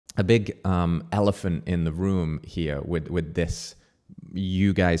a big elephant in the room here with this,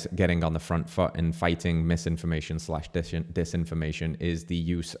 you guys getting on the front foot and fighting misinformation slash disinformation, is the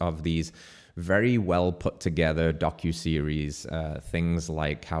use of these very well put together docu-series, things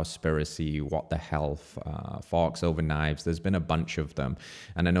like Cowspiracy, What the Health, Forks Over Knives. There's been a bunch of them,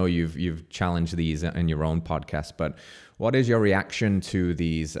 and I know you've challenged these in your own podcast, but what is your reaction to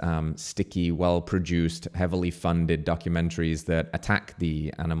these sticky, well-produced, heavily funded documentaries that attack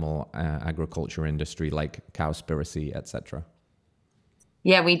the animal agriculture industry, like Cowspiracy, etc.?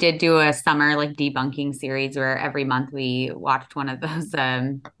 Yeah, we did do a summer like debunking series where every month we watched one of those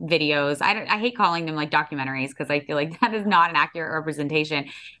videos. I hate calling them like documentaries because I feel like that is not an accurate representation.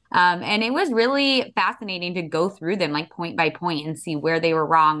 And it was really fascinating to go through them like point by point and see where they were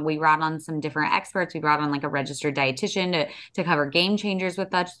wrong. We brought on some different experts. We brought on like a registered dietitian to cover game changers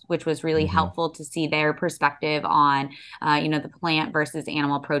with us, which was really helpful to see their perspective on, the plant versus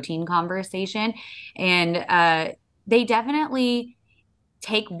animal protein conversation. And they definitely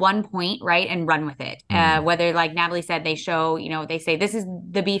take one point, right, and run with it. Whether, like Natalie said, they show, they say this is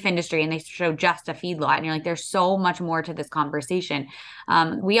the beef industry and they show just a feedlot. And you're like, there's so much more to this conversation.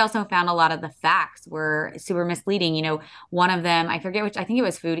 We also found a lot of the facts were super misleading. One of them, I forget which, I think it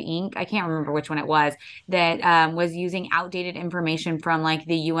was Food Inc. I can't remember which one it was, that was using outdated information from like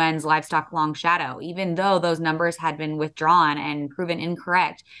the UN's livestock long shadow, even though those numbers had been withdrawn and proven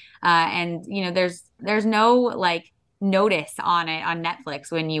incorrect. There's no like notice on it on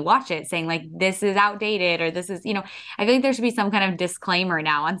Netflix when you watch it saying like this is outdated or this is, I think there should be some kind of disclaimer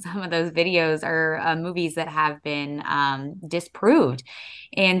now on some of those videos or movies that have been disproved.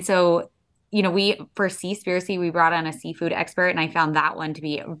 And so, we for Seaspiracy, we brought on a seafood expert, and I found that one to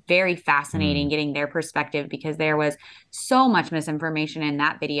be very fascinating getting their perspective because there was so much misinformation in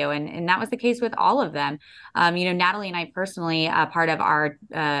that video. And that was the case with all of them. Natalie and I personally, part of our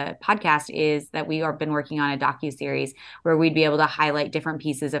podcast is that we have been working on a docu-series where we'd be able to highlight different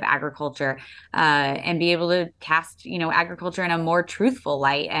pieces of agriculture and be able to cast, agriculture in a more truthful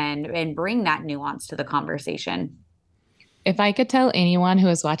light and bring that nuance to the conversation. If I could tell anyone who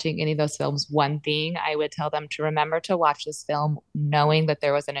is watching any of those films one thing, I would tell them to remember to watch this film knowing that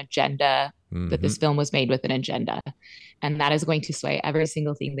there was an agenda, that this film was made with an agenda. And that is going to sway every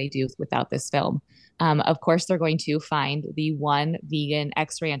single thing they do without this film. Of course, they're going to find the one vegan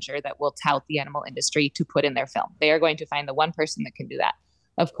ex-rancher that will tout the animal industry to put in their film. They are going to find the one person that can do that.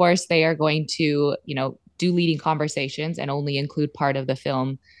 Of course, they are going to, do leading conversations and only include part of the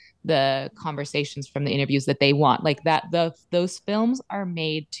film the conversations from the interviews that they want, like that those films are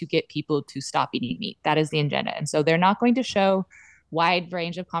made to get people to stop eating meat. That is the agenda. And so they're not going to show wide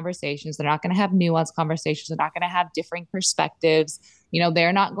range of conversations. They're not going to have nuanced conversations. They're not going to have differing perspectives.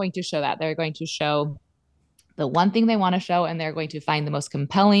 They're not going to show that. They're going to show the one thing they want to show, and they're going to find the most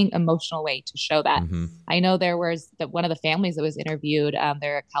compelling emotional way to show that. I know there was one of the families that was interviewed,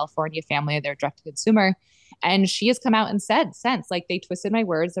 they're a California family, they're direct to consumer, and she has come out and said since, like, they twisted my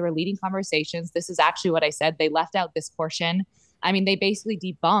words, they were leading conversations, this is actually what I said, they left out this portion. I mean, they basically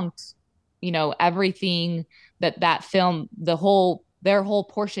debunked everything that film, their whole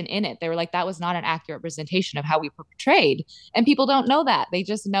portion in it. They were like, that was not an accurate representation of how we portrayed. And people don't know that. They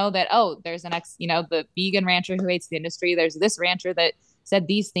just know that, oh, there's the vegan rancher who hates the industry. There's this rancher that said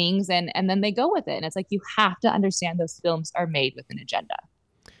these things, and then they go with it. And it's like, you have to understand those films are made with an agenda.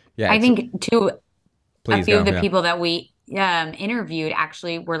 Yeah, I think too, a few of the people that we interviewed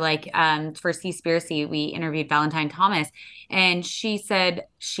actually were like, for Seaspiracy, we interviewed Valentine Thomas, and she said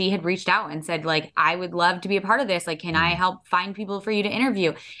she had reached out and said, like, I would love to be a part of this. Like, can I help find people for you to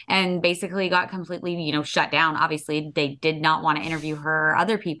interview? And basically got completely, shut down. Obviously, they did not want to interview her or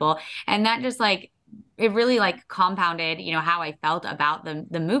other people. And that just like, it really like compounded, how I felt about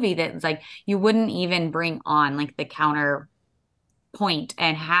the movie, that it's like, you wouldn't even bring on like the counter point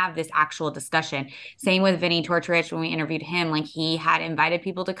and have this actual discussion. Same with Vinny Tortorich. When we interviewed him, like, he had invited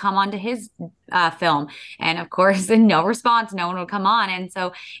people to come on to his film, and of course no response, no one would come on. And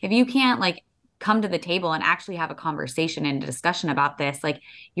so if you can't like come to the table and actually have a conversation and a discussion about this, like,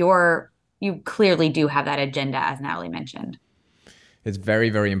 you clearly do have that agenda, as Natalie mentioned. It's very,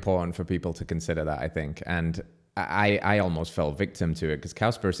 very important for people to consider that, I think. And I almost fell victim to it because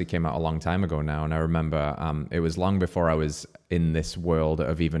Cowspiracy came out a long time ago now. And I remember it was long before I was in this world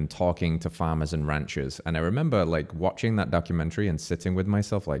of even talking to farmers and ranchers. And I remember like watching that documentary and sitting with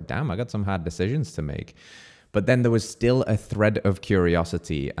myself like, damn, I got some hard decisions to make. But then there was still a thread of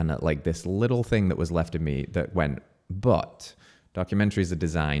curiosity and like this little thing that was left in me that went, but documentaries are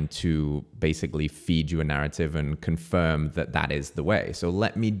designed to basically feed you a narrative and confirm that that is the way. So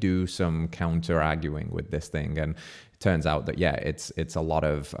let me do some counter arguing with this thing and turns out that, yeah, it's a lot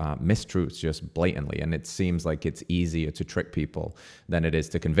of mistruths just blatantly. And it seems like it's easier to trick people than it is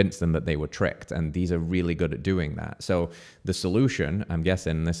to convince them that they were tricked. And these are really good at doing that. So the solution, I'm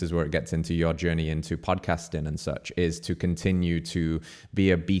guessing this is where it gets into your journey into podcasting and such, is to continue to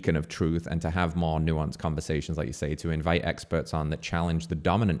be a beacon of truth and to have more nuanced conversations, like you say, to invite experts on that challenge the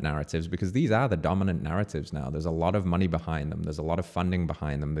dominant narratives, because these are the dominant narratives now. There's a lot of money behind them. There's a lot of funding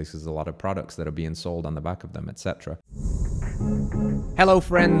behind them. There's a lot of products that are being sold on the back of them, etc. Hello,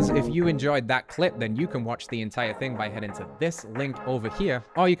 friends. If you enjoyed that clip, then you can watch the entire thing by heading to this link over here,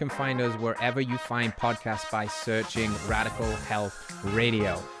 or you can find us wherever you find podcasts by searching Radical Health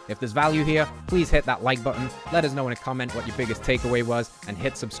Radio. If there's value here, please hit that like button. Let us know in a comment what your biggest takeaway was, and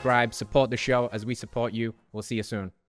hit subscribe. Support the show as we support you. We'll see you soon.